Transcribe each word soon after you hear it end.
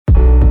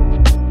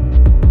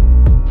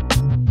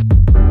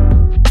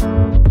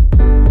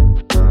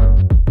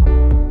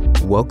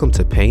Welcome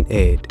to Paint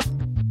Ed.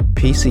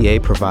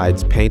 PCA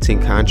provides painting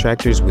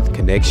contractors with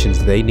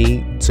connections they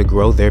need to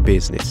grow their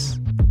business.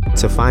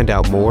 To find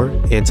out more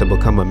and to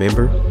become a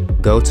member,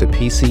 go to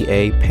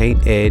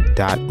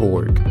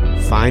pcapainted.org.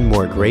 Find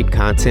more great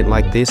content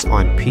like this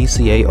on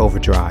PCA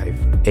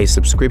Overdrive. A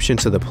subscription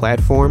to the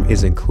platform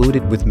is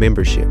included with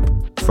membership.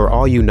 For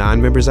all you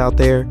non-members out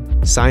there,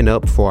 sign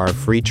up for our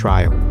free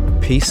trial.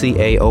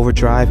 PCA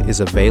Overdrive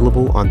is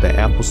available on the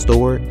Apple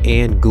Store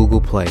and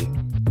Google Play.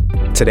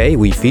 Today,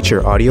 we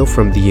feature audio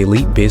from the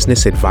Elite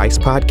Business Advice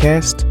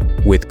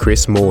Podcast with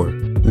Chris Moore.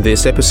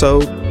 This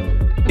episode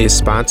is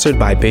sponsored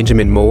by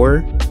Benjamin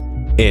Moore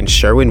and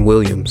Sherwin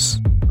Williams.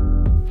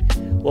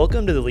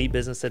 Welcome to the Elite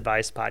Business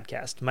Advice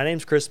Podcast. My name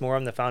is Chris Moore.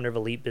 I'm the founder of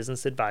Elite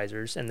Business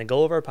Advisors, and the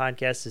goal of our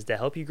podcast is to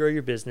help you grow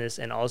your business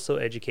and also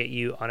educate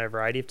you on a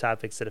variety of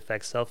topics that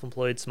affect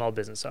self-employed small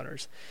business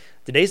owners.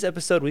 Today's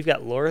episode, we've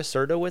got Laura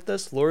Serta with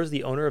us. Laura is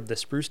the owner of The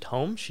Spruced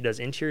Home. She does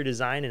interior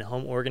design and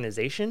home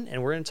organization,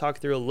 and we're going to talk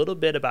through a little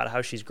bit about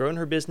how she's grown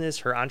her business,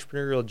 her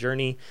entrepreneurial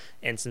journey,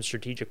 and some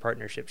strategic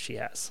partnerships she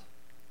has.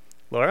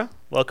 Laura,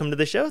 welcome to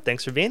the show.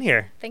 Thanks for being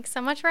here. Thanks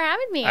so much for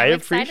having me. I I'm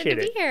appreciate excited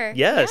to it. be here.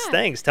 Yes, Yeah.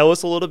 Thanks. Tell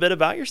us a little bit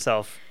about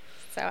yourself.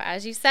 So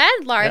as you said,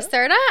 Laura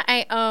Serta,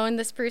 I own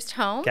The Spruced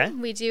Home. Okay.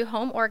 We do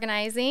home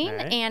organizing All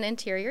right. and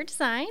interior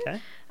design.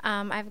 Okay.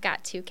 I've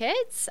got 2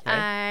 kids. Right.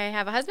 I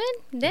have a husband,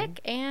 Nick,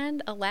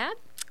 and a lab.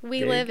 We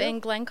There you live go. in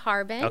Glen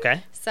Carbon.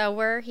 Okay. So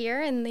we're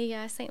here in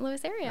the St.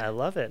 Louis area. I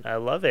love it. I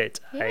love it.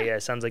 Yeah.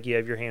 Sounds like you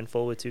have your hand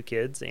full with 2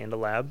 kids and a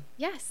lab.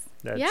 Yes.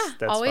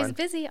 That's always fun.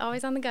 busy,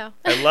 always on the go.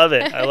 I love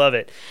it. I love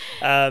it.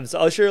 So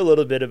I'll share a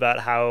little bit about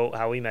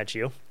how we met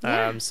you.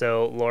 Yeah.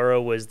 So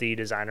Laura was the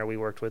designer we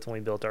worked with when we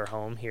built our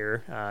home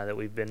here that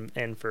we've been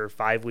in for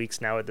 5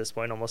 weeks now at this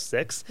point, almost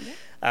 6. Yeah.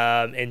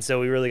 And so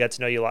we really got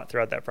to know you a lot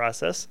throughout that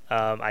process.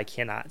 I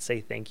cannot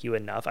say thank you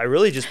enough. I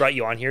really just brought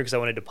you on here because I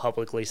wanted to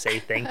publicly say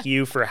thank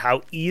you for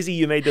how easy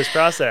you made this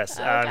process.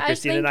 Oh, gosh,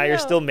 Christina and I thank are you.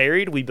 still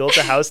married. We built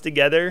a house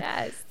together.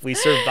 Yes. We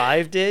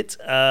survived it.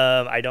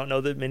 I don't know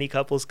that many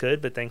couples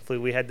could, but thankfully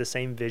we had the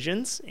same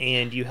visions,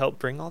 and you helped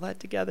bring all that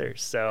together.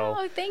 So,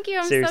 Oh, thank you.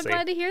 I'm seriously. so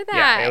glad to hear that.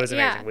 Yeah, it was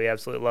amazing. We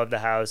absolutely loved the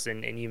house,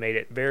 and you made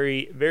it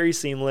very, very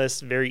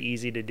seamless, very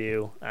easy to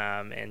do,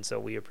 and so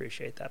we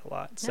appreciate that a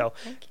lot. So,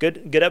 thank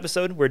good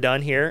episode. We're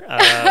done here. No,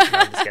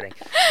 I'm just kidding.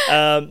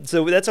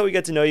 So that's how we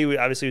got to know you.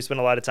 Obviously, we spent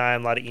a lot of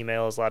time, a lot of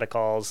emails, a lot of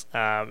calls,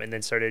 and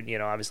then started,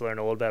 obviously learn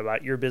a little bit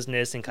about your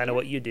business and kind of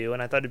what you do.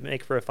 And I thought it'd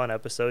make for a fun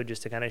episode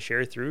just to kind of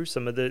share through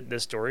some of the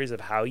stories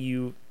of how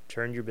you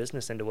turned your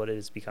business into what it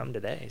has become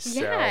today.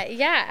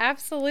 Yeah,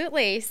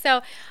 absolutely.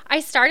 So I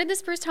started The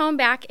Spruced Home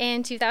back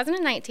in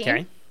 2019.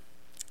 Okay.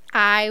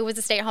 I was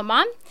a stay-at-home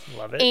mom.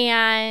 Love it.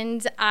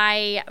 And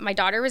my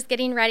daughter was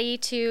getting ready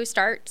to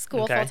start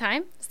school Okay.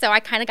 full-time. So I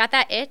kind of got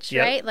that itch,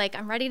 Yep. right? Like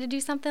I'm ready to do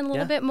something a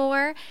little Yeah. bit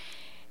more.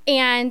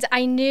 And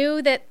I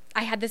knew that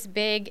I had this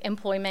big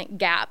employment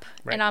gap.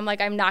 Right. And I'm like,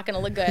 I'm not going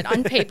to look good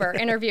on paper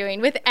interviewing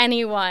with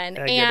anyone.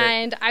 I get it.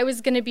 And I was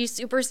going to be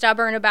super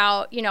stubborn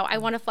about, I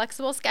want a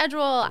flexible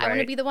schedule. I want to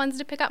Right. be the ones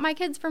to pick up my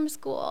kids from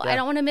school. Yeah. I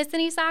don't want to miss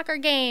any soccer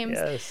games.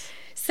 Yes.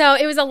 So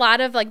it was a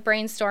lot of like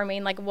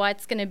brainstorming, like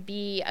what's going to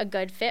be a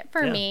good fit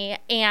for Yeah. me.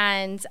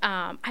 And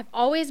I've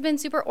always been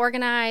super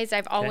organized.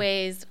 I've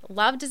always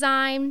loved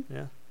design.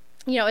 Yeah.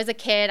 As a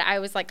kid, I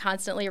was like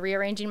constantly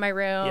rearranging my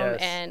room Yes.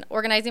 and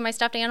organizing my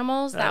stuffed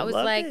animals. I That was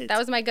love like, it. that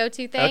was my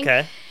go-to thing.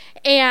 Okay.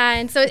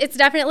 And so it's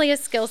definitely a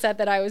skill set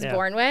that I was Yeah.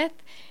 born with.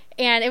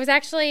 And it was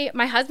actually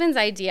my husband's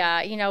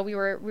idea. We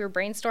were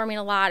brainstorming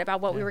a lot about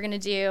what we were going to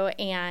do.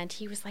 And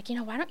he was like,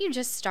 why don't you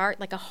just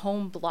start like a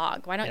home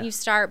blog? Why don't Yeah. you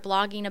start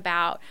blogging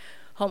about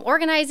home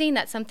organizing?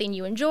 That's something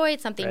you enjoy.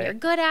 It's something Right. you're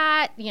good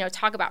at.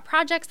 Talk about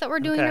projects that we're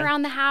doing Okay.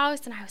 around the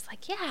house. And I was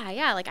like,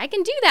 yeah, like I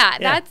can do that.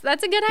 Yeah.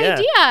 That's a good Yeah.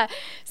 idea.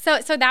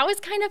 So that was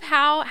kind of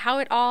how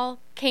it all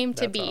came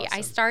to That's be. I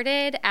awesome.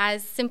 started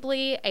as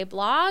simply a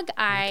blog.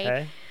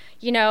 Okay.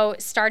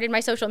 Started my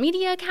social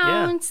media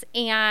accounts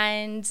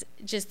and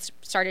just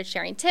started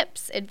sharing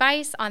tips,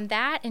 advice on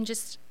that, and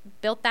just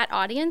built that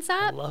audience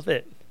I up. love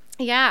it.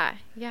 Yeah.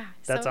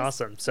 That's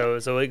awesome. So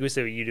like we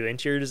said, you do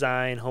interior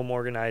design, home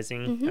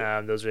organizing.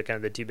 Mm-hmm. Those are kind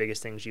of the 2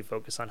 biggest things you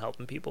focus on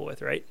helping people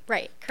with, right?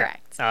 Right.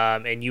 Correct.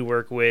 And you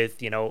work with,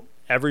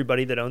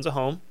 everybody that owns a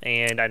home.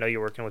 And I know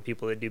you're working with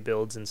people that do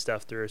builds and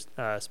stuff through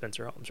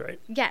Spencer Homes, right?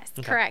 Yes,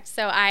 Okay. correct.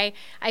 So I'm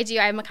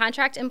a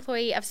contract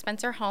employee of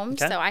Spencer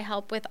Homes. Okay. So I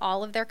help with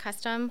all of their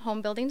custom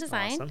home building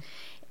design. Awesome.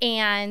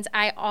 And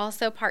I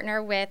also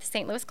partner with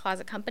St. Louis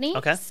Closet Company.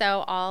 Okay.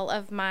 So all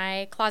of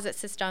my closet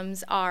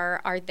systems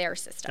are their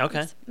systems.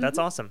 Okay. That's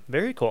awesome.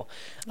 Very cool.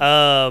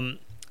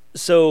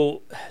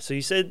 So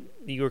you said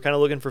you were kind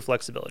of looking for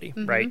flexibility,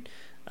 right?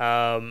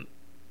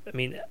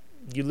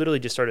 You literally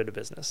just started a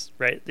business,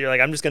 right? You're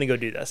like, I'm just going to go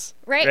do this.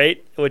 Right.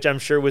 Right. Which I'm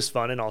sure was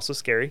fun and also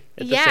scary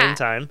at the Yeah. same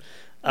time.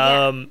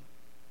 Yeah.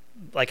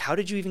 like, how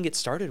did you even get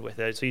started with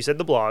it? So you said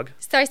the blog.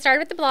 So I started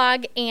with the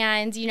blog,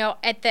 and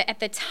at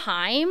the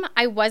time,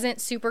 I wasn't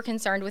super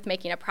concerned with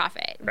making a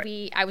profit.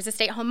 Right. I was a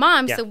stay-at-home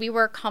mom, Yeah. so we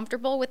were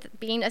comfortable with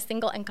being a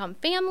single-income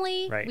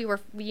family. Right. We were,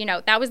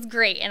 that was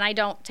great, and I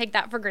don't take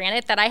that for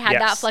granted that I had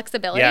Yes. that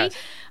flexibility.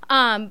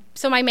 Yes.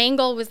 So my main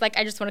goal was like,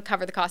 I just want to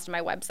cover the cost of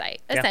my website,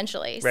 Yeah.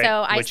 essentially. Right.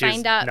 So I Which signed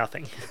is up.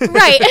 nothing.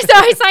 Right. So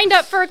I signed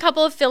up for a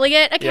couple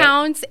affiliate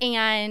accounts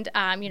and,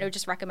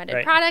 just recommended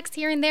Right. products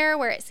here and there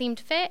where it seemed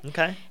fit.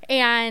 Okay.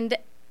 And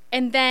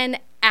then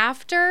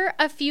after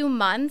a few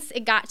months,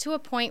 it got to a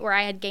point where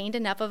I had gained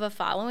enough of a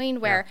following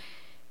where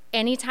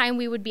anytime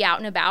we would be out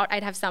and about,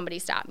 I'd have somebody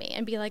stop me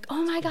and be like,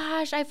 oh my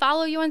gosh, I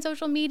follow you on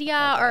social media,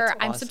 Oh, or that's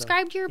I'm awesome.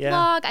 subscribed to your Yeah.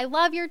 blog. I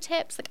love your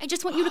tips. Like, I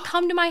just want you to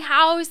come to my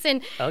house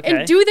and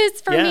Okay. do this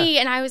for Yeah. me.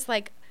 And I was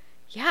like,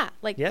 yeah,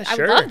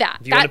 Sure. I love that.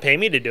 If you want to pay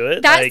me to do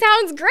it, That like,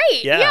 sounds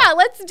great. Yeah. Yeah,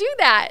 let's do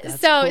that. That's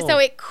So cool.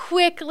 it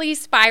quickly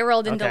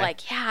spiraled into Okay. like,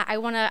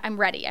 I'm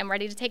ready. I'm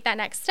ready to take that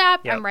next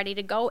step. Yep. I'm ready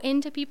to go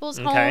into people's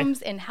Okay.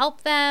 homes and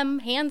help them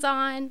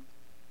hands-on.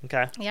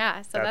 Okay.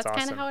 Yeah, so That's that's kind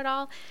awesome.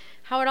 of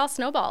how it all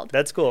snowballed.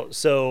 That's cool.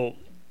 So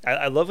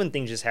I love when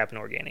things just happen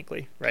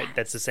organically, right?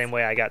 That's the same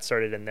way I got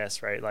started in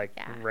this, right? Like,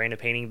 ran a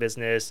painting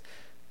business,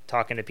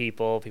 talking to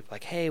people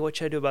like, hey, what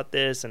should I do about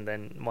this? And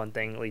then one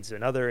thing leads to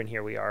another, and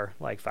here we are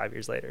like 5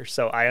 years later.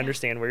 So I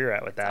understand where you're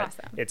at with that.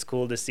 Awesome. It's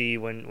cool to see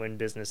when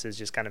businesses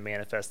just kind of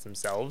manifest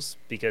themselves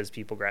because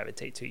people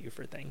gravitate to you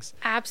for things.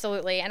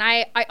 Absolutely. And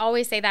I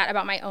always say that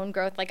about my own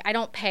growth. Like, I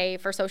don't pay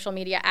for social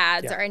media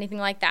ads Yeah. or anything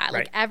like that.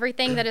 Right. Like,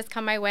 everything that has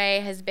come my way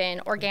has been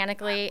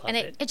organically. I And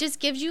love it just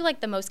gives you like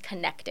the most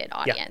connected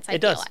audience, I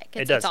it feel does. like.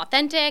 It It's does.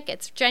 authentic,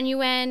 it's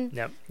genuine.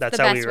 Yep. That's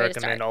the how we best way to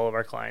recommend start. all of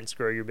our clients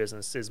grow your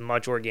business as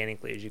much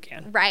organically as you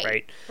can.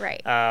 Right.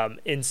 Right.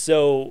 And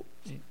so,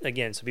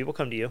 again, so people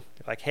come to you,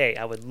 they're like, hey,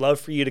 I would love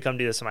for you to come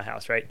do this in my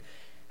house, right?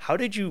 How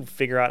did you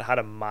figure out how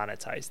to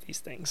monetize these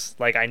things?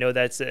 Like, I know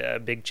that's a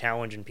big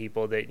challenge in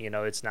people that,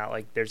 it's not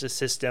like there's a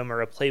system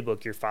or a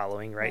playbook you're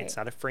following, right? It's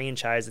not a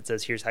franchise that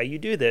says, here's how you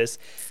do this.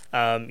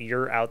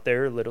 You're out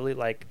there literally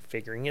like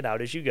figuring it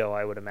out as you go,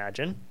 I would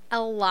imagine. A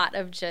lot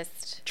of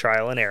just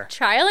Trial and error.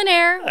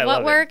 What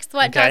love it. works,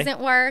 what Okay. doesn't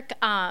work.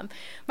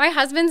 My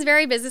husband's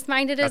very business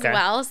minded as Okay.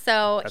 well,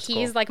 so That's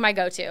he's cool. like my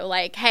go-to.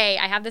 Like, hey,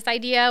 I have this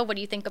idea. What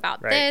do you think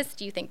about Right. this?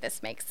 Do you think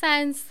this makes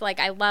sense? Like,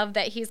 I love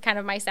that he's kind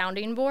of my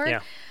sounding board.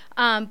 Yeah.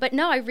 But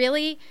no,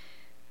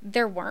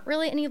 there weren't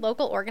really any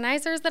local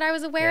organizers that I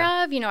was aware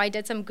Yeah. of. I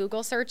did some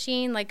Google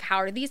searching, like,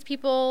 how do these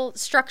people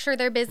structure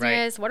their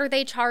business? What are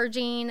they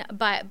charging?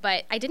 But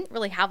I didn't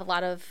really have a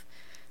lot of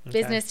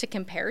business to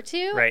compare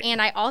to. Right.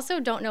 And I also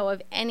don't know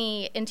of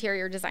any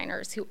interior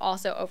designers who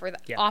also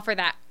offer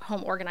that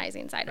home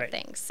organizing side Right. of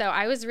things. So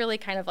I was really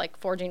kind of like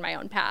forging my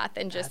own path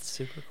and That's just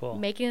super cool.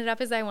 making it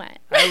up as I went.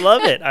 I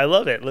love it. I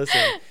love it.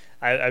 Listen,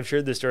 I've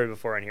shared this story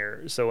before on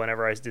here. So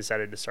whenever I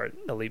decided to start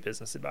Elite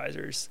Business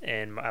Advisors,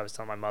 and I was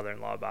telling my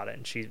mother-in-law about it,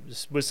 and she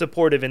was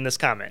supportive in this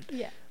comment.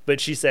 Yeah. But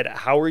she said,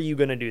 how are you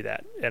going to do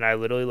that? And I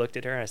literally looked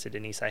at her and I said,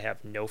 Denise, I have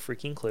no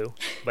freaking clue,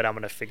 but I'm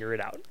going to figure it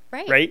out.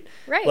 Right.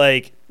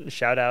 Like,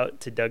 shout out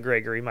to Doug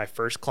Gregory, my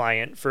first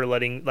client, for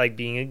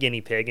being a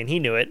guinea pig. And he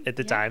knew it at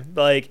the time.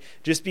 Like,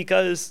 just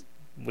because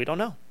we don't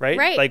know, right?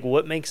 Right. Like,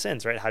 what makes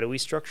sense, right? How do we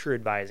structure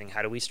advising?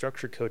 How do we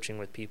structure coaching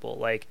with people?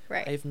 Like,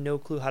 Right. I have no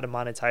clue how to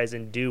monetize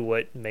and do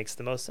what makes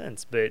the most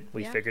sense, but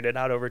we figured it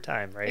out over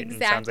time, right? And it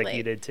sounds like Exactly.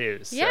 you did too.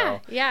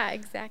 So, Yeah,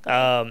 exactly.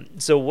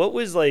 so what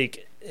was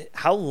like,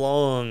 how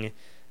long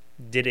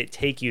did it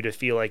take you to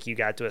feel like you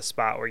got to a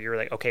spot where you're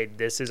like, okay,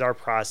 this is our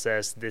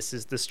process, this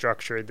is the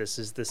structure, this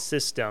is the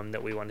system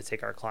that we want to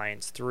take our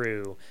clients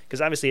through?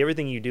 Because obviously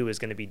everything you do is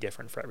going to be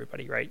different for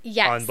everybody, right?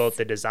 Yes. On both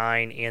the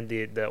design and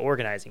the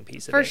organizing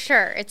piece of For it.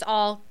 sure. It's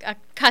all a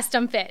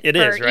custom fit It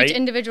for is, right? each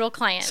individual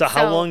client. So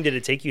how long did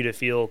it take you to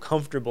feel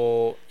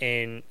comfortable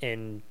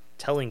in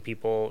telling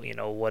people,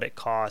 what it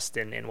cost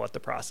and what the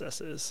process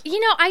is?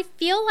 I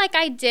feel like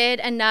I did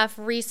enough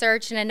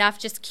research and enough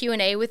just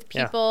Q&A with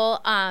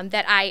people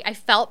that I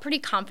felt pretty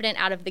confident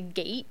out of the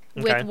gate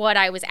Okay. with what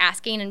I was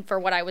asking and for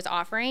what I was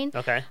offering.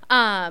 Okay.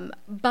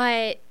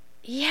 But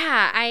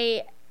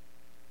yeah,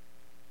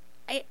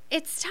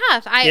 it's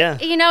tough. Yeah.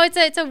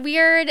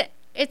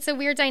 It's a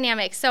weird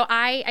dynamic. So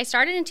I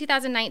started in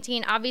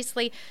 2019.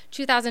 Obviously,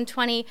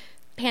 2020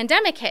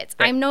 pandemic hits.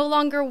 Right. I'm no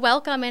longer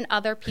welcome in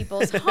other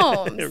people's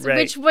homes, Right.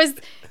 which was,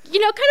 kind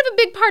of a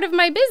big part of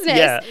my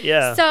business.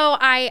 Yeah. So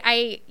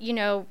I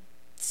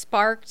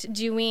sparked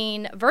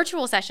doing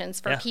virtual sessions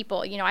for Yeah.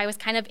 people. I was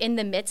kind of in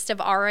the midst of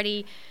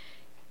already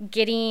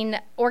getting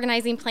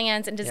organizing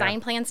plans and design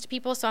plans to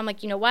people. So I'm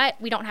like, you know what?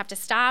 We don't have to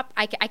stop.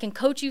 I can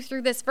coach you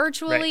through this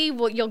virtually. Right.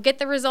 Well, you'll get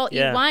the result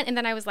Yeah. you want. And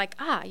then I was like,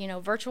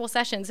 virtual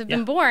sessions have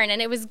been born,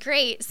 and it was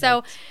great.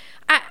 So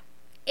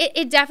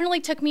it definitely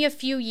took me a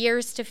few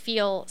years to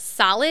feel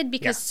solid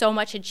because Yeah. so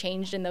much had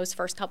changed in those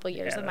first couple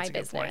years of my that's a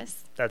good point.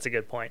 business. That's a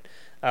good point.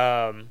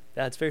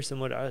 That's very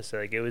similar to us.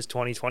 Like, it was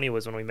 2020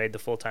 was when we made the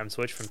full-time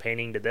switch from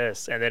painting to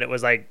this, and then it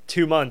was like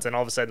 2 months, and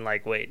all of a sudden,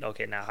 like, wait,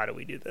 okay, now how do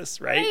we do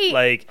this, right?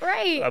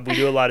 Right. We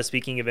do a lot of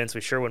speaking events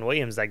with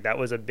Sherwin-Williams. Like, that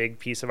was a big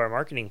piece of our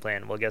marketing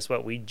plan. Well, guess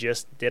what? We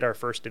just did our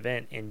first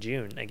event in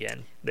June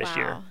again this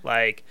year. Wow.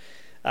 Like,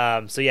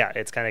 so yeah,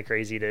 it's kind of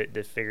crazy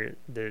to figure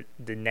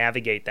to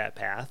navigate that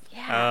path.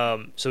 Yeah.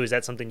 So is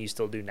that something you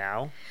still do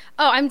now?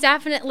 Oh, I'm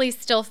definitely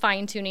still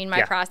fine-tuning my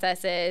Yeah.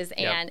 processes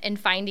Yeah. and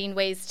finding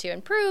ways to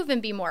improve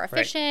and be more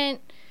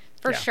efficient.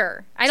 For Yeah.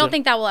 sure. I don't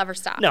think that will ever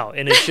stop. No,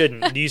 and it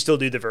shouldn't. Do you still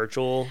do the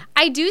virtual?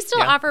 I do still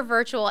Yeah. offer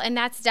virtual, and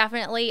that's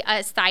definitely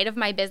a side of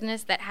my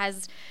business that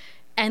has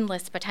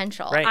endless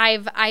potential. Right.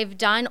 I've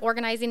done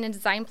organizing and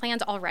design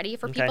plans already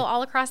for Okay. people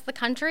all across the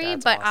country,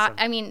 That's but awesome.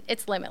 I mean,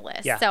 it's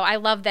limitless. Yeah. So I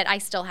love that I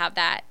still have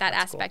that That's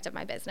aspect cool. of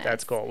my business.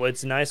 That's cool. Well,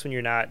 it's nice when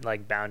you're not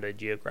like bound to a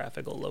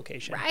geographical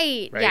location.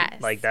 Right.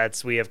 Yes. Like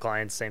we have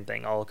clients, same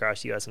thing, all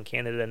across U.S. and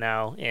Canada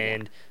now,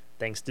 and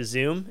thanks to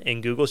Zoom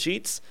and Google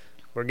Sheets,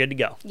 we're good to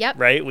go. Yep.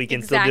 Right. We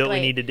can still do what we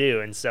Exactly. need to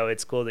do, and so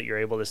it's cool that you're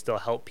able to still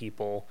help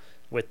people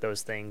with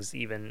those things,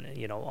 even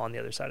on the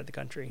other side of the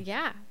country.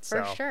 Yeah,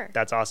 for So sure.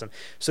 that's awesome.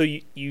 So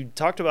you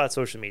talked about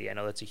social media. I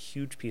know that's a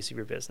huge piece of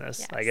your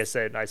business. Yes. Like I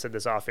said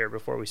this off air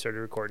before we started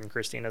recording.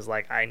 Christina's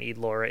like, I need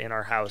Laura in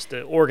our house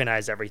to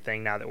organize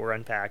everything now that we're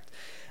unpacked.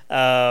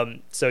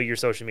 So your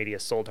social media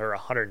sold her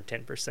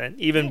 110%,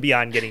 even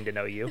beyond getting to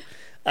know you.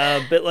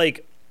 But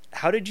like,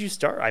 how did you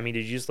start? I mean,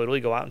 did you just literally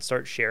go out and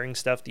start sharing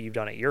stuff that you've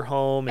done at your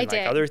home and I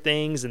like did. other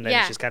things, and then Yeah.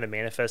 it's just kind of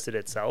manifested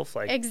itself?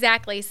 Like,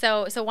 Exactly.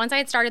 So once I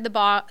had started the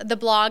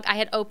blog, I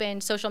had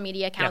opened social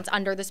media accounts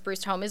under the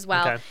Spruced Home as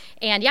well. Okay.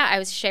 And yeah, I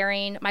was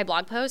sharing my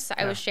blog posts.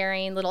 I Yeah. was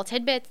sharing little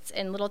tidbits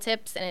and little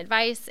tips and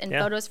advice and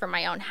Yeah. photos from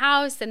my own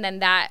house. And then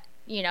that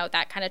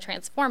kind of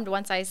transformed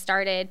once I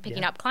started picking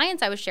Yeah. up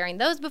clients. I was sharing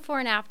those before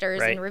and afters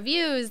Right. and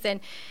reviews, and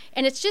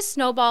it's just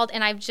snowballed.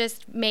 And I've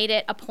just made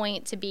it a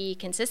point to be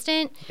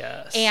consistent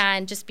yes.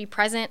 and just be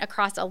present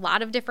across a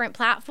lot of different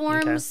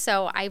platforms. Okay.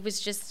 So I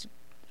was just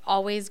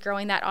always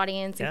growing that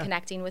audience and Yeah.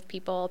 connecting with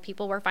people.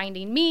 People were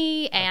finding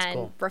me and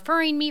cool.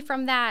 referring me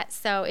from that.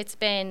 So it's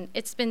been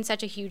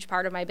such a huge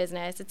part of my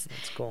business. It's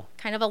That's cool.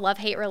 kind of a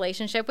love-hate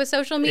relationship with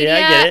social media, I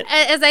get it.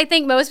 as I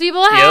think most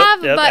people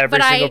have. Yep. But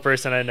Every single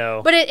person I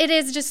know. but it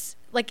is just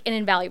like an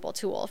invaluable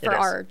tool for It is.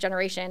 our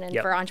generation and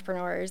Yep. for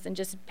entrepreneurs, and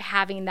just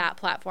having that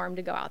platform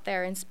to go out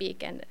there and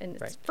speak, and Right.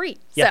 it's free.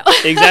 Yeah,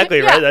 So. exactly,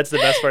 Yeah. right? That's the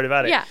best part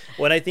about it. Yeah.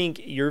 When I think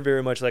you're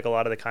very much like a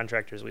lot of the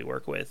contractors we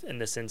work with, in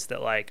the sense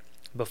that like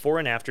before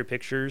and after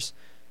pictures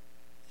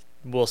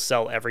will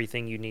sell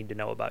everything you need to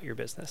know about your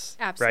business.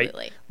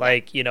 Absolutely.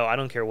 Right? Like, I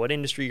don't care what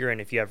industry you're in,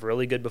 if you have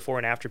really good before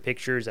and after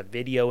pictures, a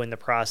video in the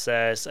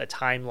process, a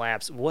time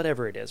lapse,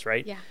 whatever it is,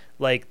 right? Yeah.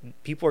 Like,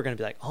 people are going to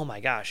be like, oh my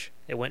gosh,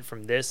 it went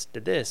from this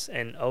to this.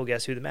 And oh,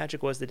 guess who the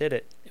magic was that did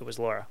it? It was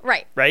Laura.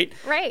 Right. Right?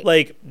 Right.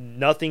 Like,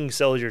 nothing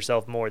sells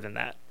yourself more than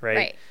that,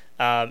 right?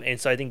 Right. And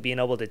so I think being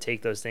able to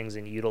take those things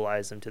and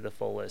utilize them to the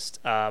fullest.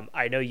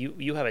 I know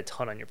you have a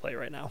ton on your plate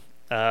right now.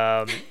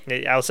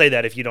 I'll say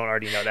that if you don't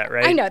already know that,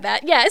 right? I know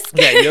that. Yes.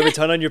 Yeah, you have a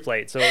ton on your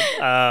plate. So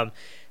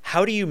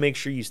how do you make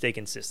sure you stay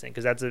consistent?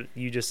 Because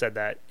you just said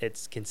that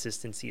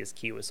consistency is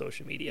key with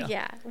social media.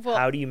 Yeah. Well,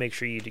 how do you make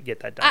sure you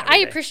get that done? I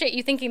every day? appreciate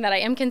you thinking that I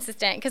am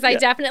consistent, because I Yeah.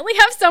 definitely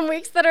have some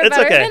weeks that are It's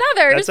better okay. than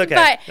others. That's okay.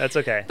 But That's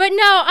okay. But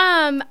no,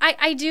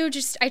 I do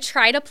I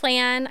try to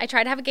plan. I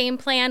try to have a game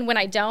plan. When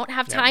I don't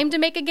have Yeah. time to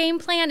make a game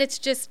plan, it's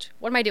just,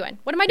 what am I doing?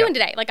 What am I doing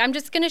today? Like, I'm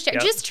just going to share,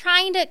 Yep. just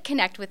trying to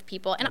connect with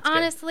people. And That's good.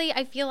 honestly,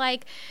 I feel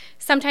like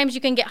sometimes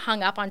you can get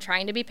hung up on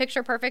trying to be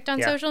picture perfect on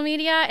Yeah. social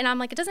media. And I'm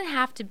like, it doesn't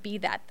have to be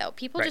that, though.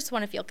 People Right. just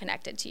want to feel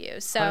connected to you.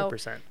 So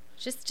 100%.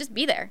 just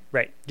be there.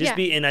 Right. Just Yeah.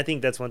 be, and I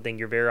think that's one thing,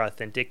 you're very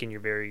authentic and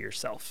you're very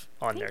yourself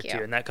on Thank there you.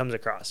 too. And that comes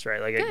across,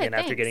 right? Like, Good, again,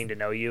 after thanks. getting to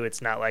know you,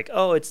 it's not like,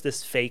 oh, it's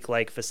this fake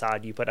like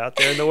facade you put out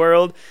there in the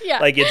world. Yeah.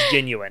 Like, it's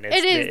genuine. It's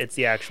It is. it's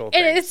the actual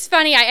thing. It's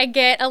funny. I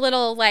get a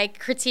little like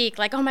critique,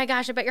 like, "Oh my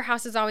gosh, I bet your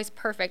house is always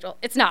perfect." Well,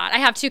 it's not. I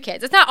have 2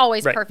 kids. It's not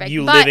always Right. perfect.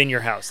 You but live in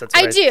your house. That's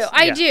what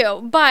I yeah.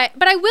 do. But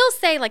I will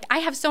say, like, I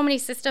have so many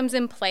systems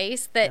in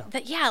place that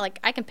like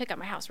I can pick up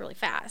my house really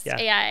fast. Yeah.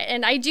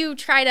 And I do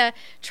try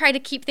to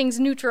keep things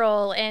neutral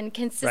and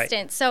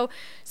consistent. So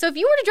if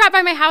you were to drop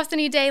by my house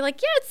any day,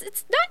 like, yeah,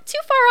 it's not too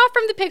far off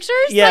from the pictures.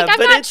 Yeah, like, I'm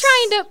but not it's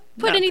trying to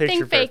put not anything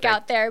picture fake perfect.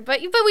 out there,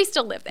 but we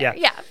still live there.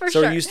 Yeah, for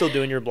so sure. are you still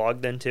doing your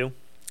blog then too?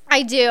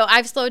 I do.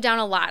 I've slowed down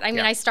a lot. I mean,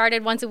 Yeah. I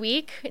started once a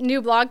week,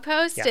 new blog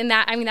post, Yeah. and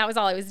that was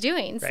all I was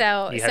doing. Right.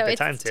 So You had the it's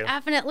time to.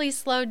 definitely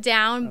slowed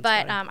down, That's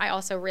but fine. I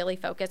also really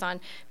focus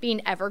on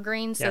being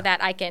evergreen so Yeah.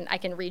 that I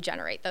can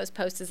regenerate those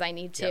posts as I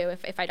need to Yeah.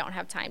 if I don't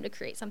have time to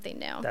create something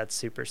new. That's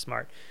super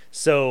smart.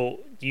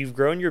 So you've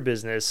grown your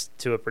business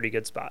to a pretty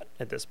good spot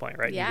at this point,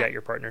 right? Yeah. You got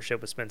your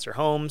partnership with Spencer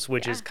Homes,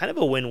 which is Yeah. kind of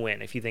a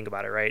win-win if you think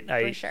about it, right?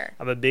 For sure.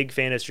 I'm a big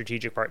fan of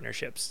strategic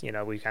partnerships. We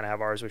kind of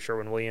have ours with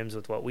Sherwin-Williams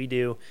with what we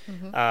do,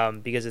 Mm-hmm.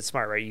 because it's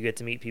smart, right? You get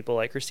to meet people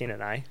like Christina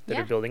and I that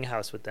Yeah. are building a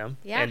house with them.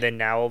 Yeah. And then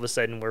now all of a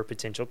sudden we're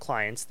potential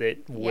clients that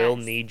will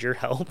Yes. need your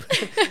help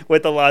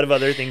with a lot of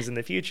other things in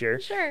the future.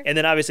 Sure. And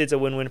then obviously it's a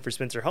win-win for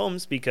Spencer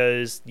Homes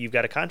because you've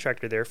got a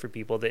contractor there for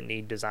people that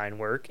need design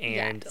work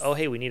and, Yes. oh,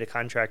 hey, we need a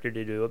contractor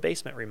to do a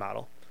basement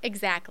remodel.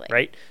 Exactly.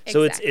 Right.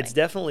 So it's Exactly.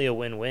 definitely a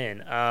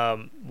win-win.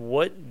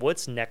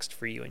 What's next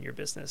for you in your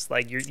business?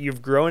 Like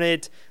you've grown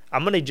it.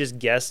 I'm going to just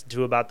guess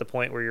to about the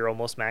point where you're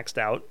almost maxed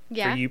out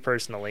Yeah. for you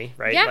personally,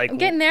 right? Yeah, Like I'm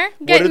getting there.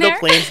 what are Getting the there.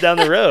 plans down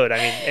the road? I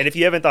mean, and if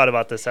you haven't thought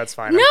about this, that's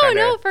fine.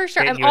 No, for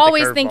sure. I'm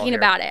always thinking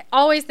about it.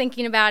 Always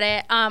thinking about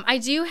it. I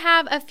do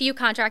have a few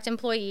contract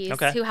employees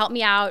Okay. who help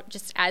me out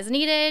just as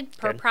needed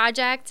per Good.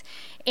 project.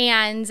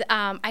 And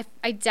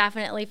I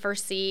definitely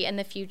foresee in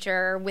the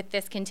future with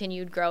this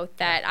continued growth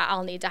that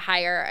I'll need to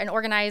hire an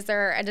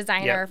organizer, a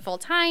designer Yep. full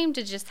time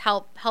to just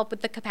help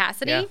with the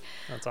capacity. Yeah,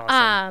 that's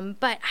awesome.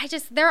 But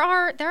there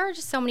are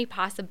just so many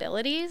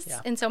possibilities Yeah.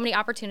 and so many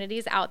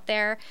opportunities out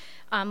there.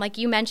 Like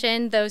you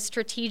mentioned, those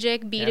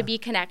strategic B2B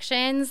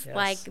connections, Yes.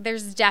 like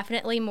there's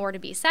definitely more to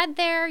be said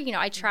there. You know,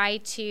 I try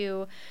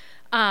to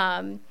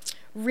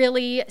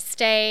really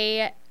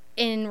stay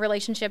in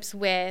relationships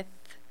with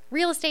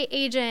real estate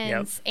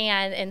agents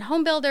and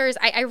home builders.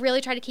 I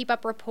really try to keep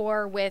up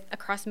rapport with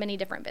across many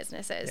different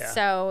businesses. Yeah.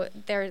 So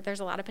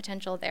there's a lot of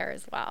potential there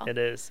as well. It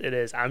is.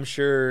 I'm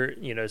sure,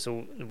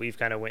 so we've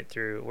kind of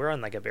we're on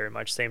like a very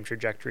much same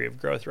trajectory of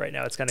growth right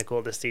now. It's kind of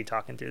cool to see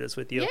talking through this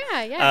with you.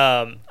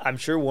 Yeah. I'm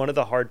sure one of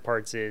the hard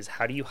parts is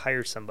how do you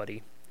hire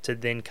somebody to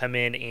then come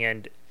in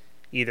and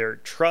either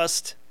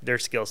trust their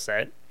skill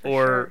set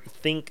or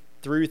think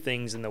through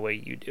things in the way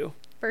you do.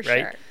 For right?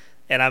 sure.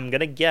 And I'm going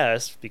to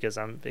guess, because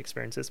I'm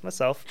experienced this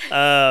myself,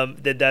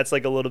 that's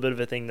like a little bit of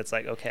a thing that's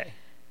like, okay,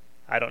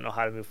 I don't know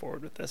how to move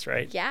forward with this,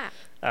 right? Yeah.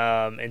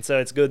 And so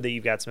it's good that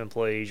you've got some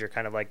employees. You're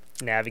kind of like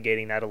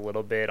navigating that a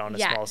little bit on a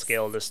small Yes.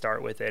 scale to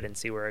start with it and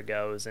see where it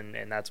goes. And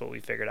that's what we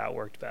figured out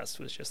worked best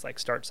was just like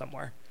start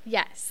somewhere,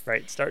 Yes.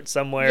 right? Start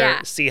somewhere,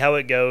 Yeah. see how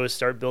it goes,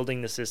 start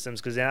building the systems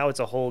because now it's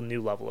a whole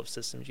new level of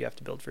systems you have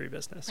to build for your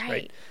business,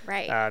 right?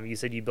 Right. You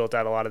said you built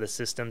out a lot of the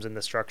systems and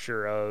the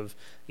structure of,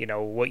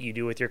 what you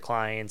do with your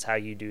clients, how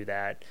you do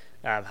that,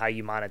 how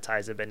you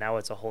monetize it. But now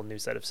it's a whole new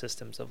set of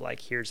systems of like,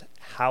 here's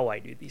how I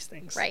do these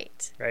things.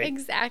 Right. Right.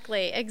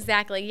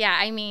 Exactly. Yeah.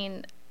 I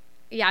mean,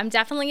 yeah, I'm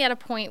definitely at a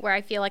point where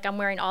I feel like I'm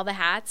wearing all the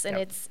hats and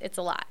Yep. it's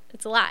a lot.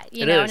 It's a lot,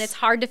 It and is. it's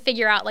hard to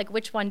figure out like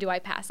which one do I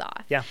pass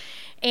off. Yeah.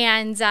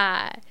 And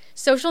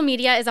social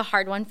media is a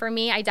hard one for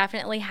me. I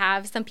definitely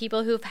have some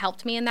people who've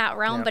helped me in that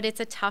realm, Yep. but it's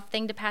a tough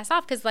thing to pass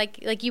off because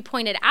like you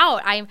pointed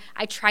out,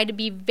 I try to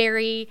be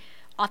very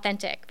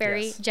authentic,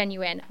 very Yes.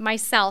 genuine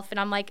myself, and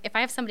I'm like, if I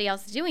have somebody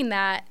else doing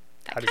that,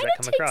 How that does kind that of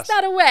come takes across?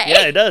 that away.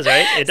 Yeah, it does,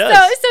 right? It does.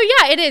 So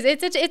yeah, it is.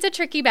 It's a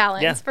tricky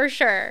balance Yeah. for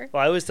sure.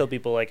 Well, I always tell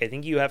people, like, I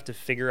think you have to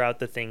figure out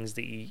the things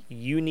that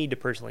you need to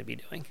personally be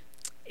doing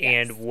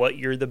and Yes. what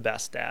you're the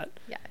best at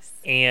Yes.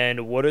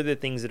 and what are the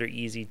things that are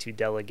easy to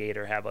delegate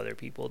or have other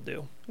people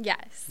do,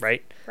 Yes.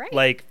 right? Right.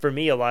 Like, for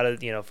me, a lot of,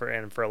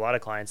 for a lot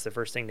of clients, the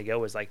first thing to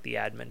go is, like, the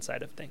admin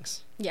side of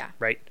things, Yeah.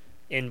 right?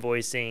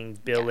 Invoicing,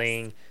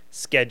 billing,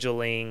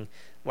 scheduling,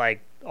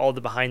 like, all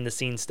the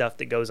behind-the-scenes stuff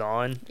that goes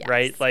on, Yes.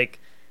 right? Like,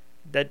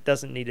 that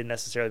doesn't need to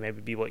necessarily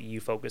maybe be what you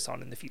focus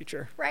on in the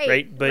future.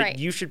 Right, But right.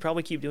 you should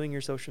probably keep doing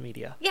your social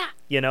media, Yeah.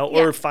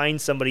 or Yeah. find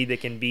somebody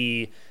that can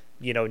be,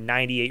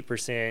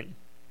 98%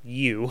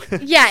 you.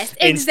 Yes,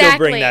 and exactly. still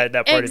bring that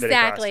part of it across,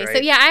 exactly. right?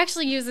 So yeah, I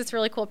actually use this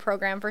really cool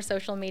program for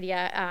social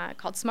media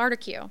called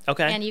SmarterQ.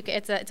 Okay. And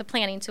it's a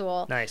planning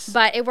tool. Nice.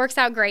 But it works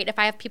out great. If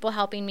I have people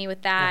helping me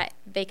with that,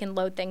 they can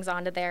load things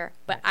onto there.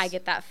 But I Nice.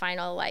 get that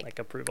final Like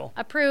approval.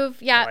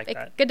 approve. Yeah, like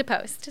that. good to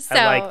post. So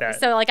I like that.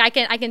 so like I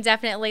can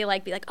definitely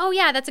like be like, oh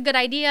yeah, that's a good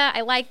idea.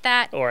 I like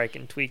that. Or I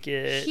can tweak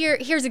it.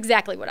 Here's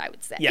exactly what I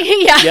would say. Yeah.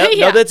 yeah. Yep.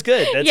 yeah. No, that's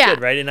good. That's Yeah.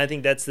 good, right? And I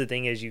think that's the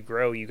thing as you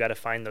grow, you got to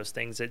find those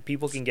things that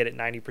people can get at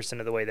 90%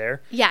 of the way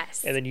there.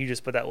 Yes. And then you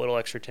just put that little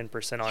extra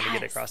 10% on to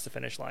get Yes. across the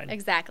finish line.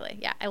 Exactly.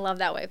 Yeah. I love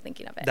that way of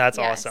thinking of it. That's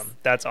Yes. awesome.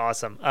 That's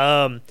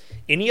awesome.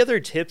 Any other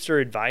tips or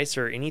advice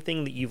or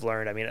anything that you've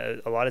learned? I mean,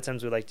 a lot of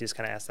times we like to just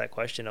kind of ask that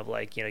question of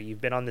like, you've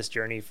been on this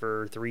journey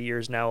for 3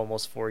 years now,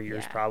 almost 4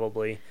 years Yeah.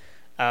 probably.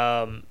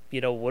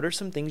 What are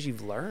some things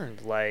you've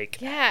learned? Like,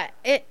 Yeah,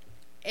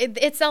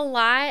 it's a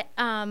lot.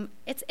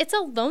 It's a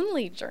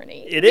lonely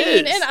journey. It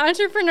being is. an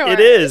entrepreneur. It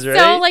is, right?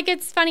 So like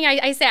it's funny.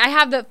 I say I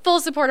have the full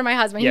support of my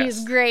husband. Yes.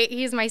 He's great.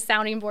 He's my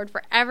sounding board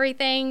for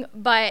everything.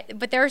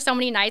 But there are so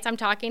many nights I'm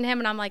talking to him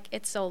and I'm like,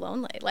 it's so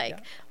lonely. Like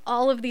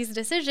all of these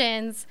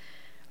decisions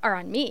are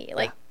on me.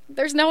 Like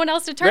there's no one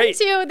else to turn Right.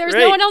 to. There's Right.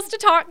 no one else to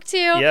talk to.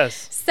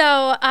 Yes.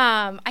 So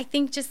I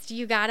think just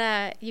you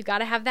gotta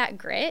have that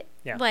grit.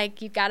 Yeah.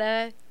 Like you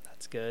gotta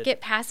That's good.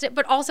 get past it,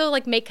 but also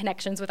like make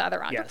connections with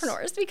other Yes.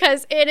 entrepreneurs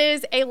because it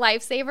is a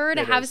lifesaver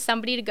to It have is.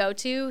 somebody to go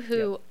to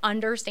who Yep.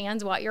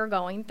 understands what you're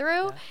going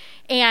through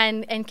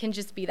and can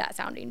just be that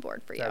sounding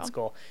board for you. That's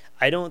cool.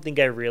 I don't think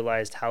I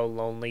realized how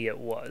lonely it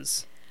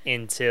was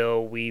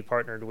until we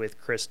partnered with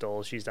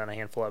Crystal. She's done a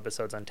handful of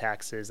episodes on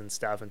taxes and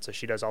stuff, and so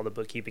she does all the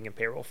bookkeeping and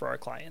payroll for our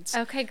clients.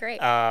 Okay, great.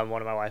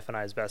 One of my wife and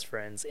I's best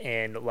friends.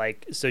 And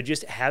like, so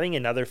just having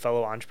another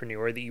fellow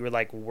entrepreneur that you were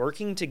like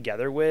working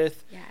together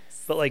with,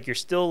 Yes. but like you're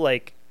still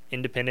like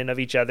independent of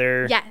each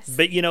other. Yes.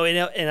 But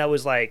and I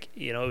was like,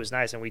 it was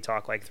nice, and we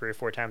talk like 3 or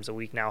 4 times a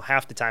week now.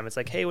 Half the time it's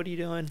like, hey, what are you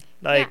doing?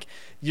 Like,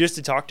 just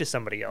to talk to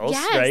somebody else,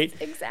 yes, right?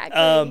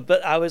 Exactly.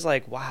 But I was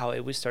like, wow,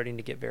 it was starting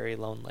to get very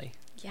lonely.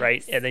 Yes.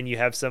 Right. And then you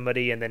have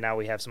somebody, and then now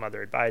we have some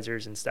other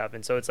advisors and stuff.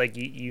 And so it's like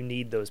you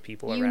need those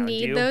people around you.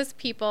 You need those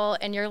people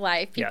in your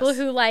life. People Yes.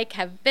 who like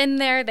have been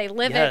there, they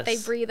live it, they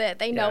Yes. breathe it,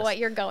 they know Yes. what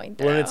you're going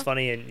through. Well, and it's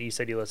funny, and you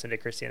said you listened to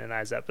Christina and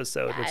I's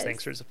episode, which Yes.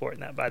 thanks for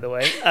supporting that, by the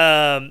way.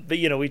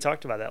 But we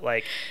talked about that.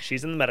 Like,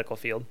 she's in the medical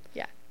field.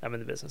 Yeah. I'm in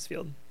the business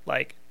field.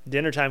 Like,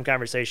 dinner time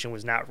conversation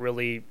was not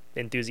really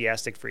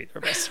enthusiastic for either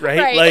of us, right?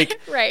 Right, Like,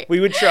 right. we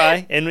would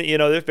try, and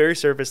they're very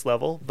surface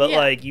level, but Yeah.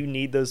 like you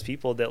need those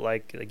people that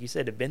like you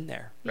said have been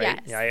there, right?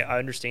 Yes. I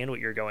understand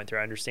what you're going through.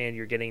 I understand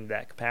you're getting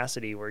that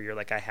capacity where you're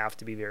like, I have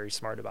to be very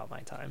smart about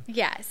my time.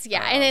 Yes,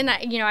 yeah. And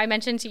I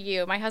mentioned to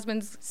you, my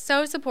husband's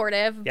so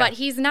supportive, Yeah. but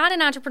he's not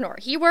an entrepreneur.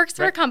 He works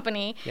for a Right.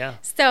 company. Yeah.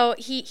 So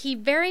he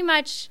very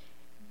much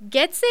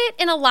gets it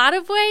in a lot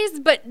of ways,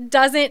 but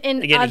doesn't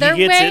in Again, other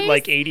he gets ways. it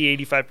like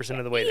 80-85%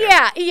 of the way there.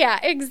 Yeah,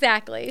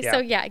 exactly. Yeah.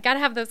 So got to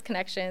have those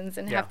connections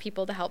and Yeah. have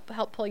people to help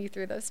pull you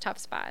through those tough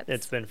spots.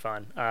 It's been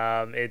fun.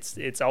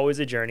 It's always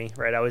a journey,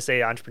 right? I always say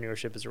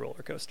entrepreneurship is a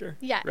roller coaster.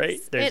 Yes, Right?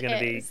 There's it going to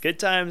be is. good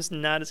times,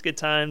 not as good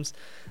times.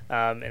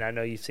 And I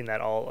know you've seen that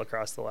all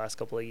across the last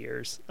couple of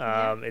years.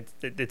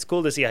 It's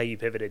cool to see how you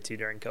pivoted to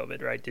during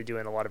COVID, right? To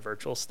doing a lot of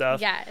virtual stuff.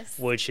 Yes.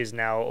 Which has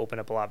now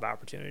opened up a lot of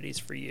opportunities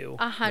for you.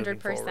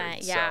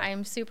 100%. Yeah, So,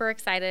 I'm super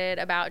excited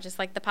about just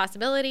like the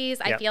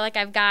possibilities. I Yep. feel like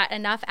I've got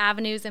enough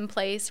avenues in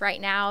place right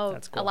now.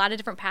 That's cool. A lot of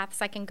different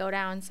paths I can go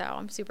down. So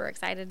I'm super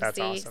excited to That's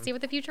see awesome. what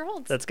the future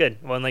holds. That's good.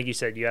 Well, and like you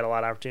said, you had a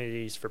lot of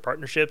opportunities for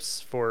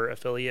partnerships, for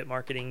affiliate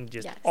marketing,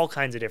 just Yes. all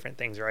kinds of different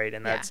things, right?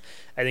 And Yeah. that's,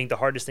 I think the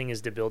hardest thing is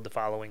to build the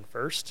following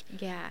first.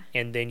 Yeah.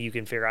 And then you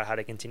can figure out how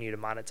to continue to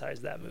monetize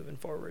that moving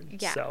forward.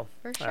 Yeah, So,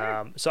 for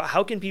sure. So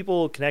how can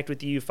people connect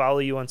with you, follow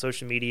you on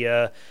social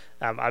media?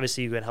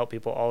 Obviously, you can help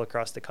people all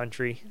across the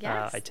country.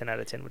 Yes. I 10 out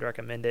of 10 would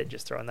recommend it.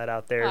 Just throwing that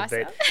out there.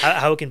 Awesome. But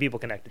how can people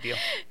connect with you?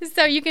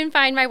 So you can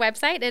find my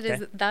website. It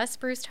is Okay.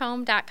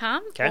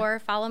 thesprucedhome.com Okay. or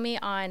follow me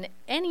on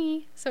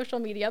any social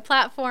media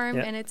platform,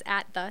 Yeah. and it's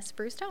at The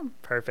Spruced Home.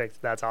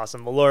 Perfect. That's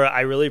awesome. Well, Laura,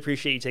 I really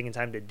appreciate you taking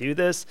time to do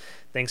this.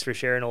 Thanks for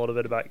sharing a little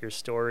bit about your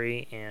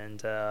story.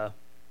 And I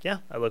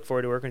look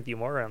forward to working with you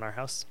more around our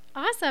house.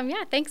 Awesome.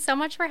 Yeah. Thanks so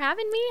much for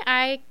having me.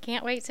 I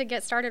can't wait to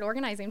get started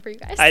organizing for you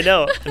guys. I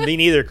know. Me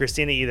neither.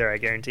 Christina either. I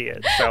guarantee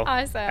it. So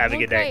Awesome. have a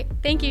good day. Great.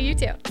 Thank you. You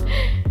too.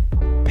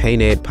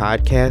 Paint Ed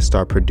podcasts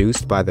are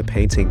produced by the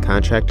Painting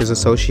Contractors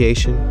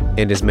Association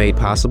and is made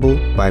possible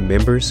by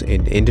members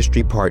and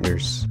industry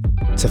partners.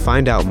 To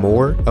find out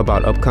more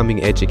about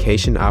upcoming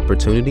education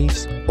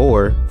opportunities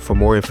or for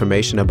more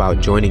information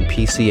about joining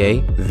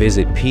PCA,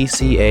 visit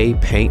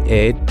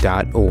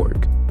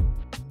pcapainted.org.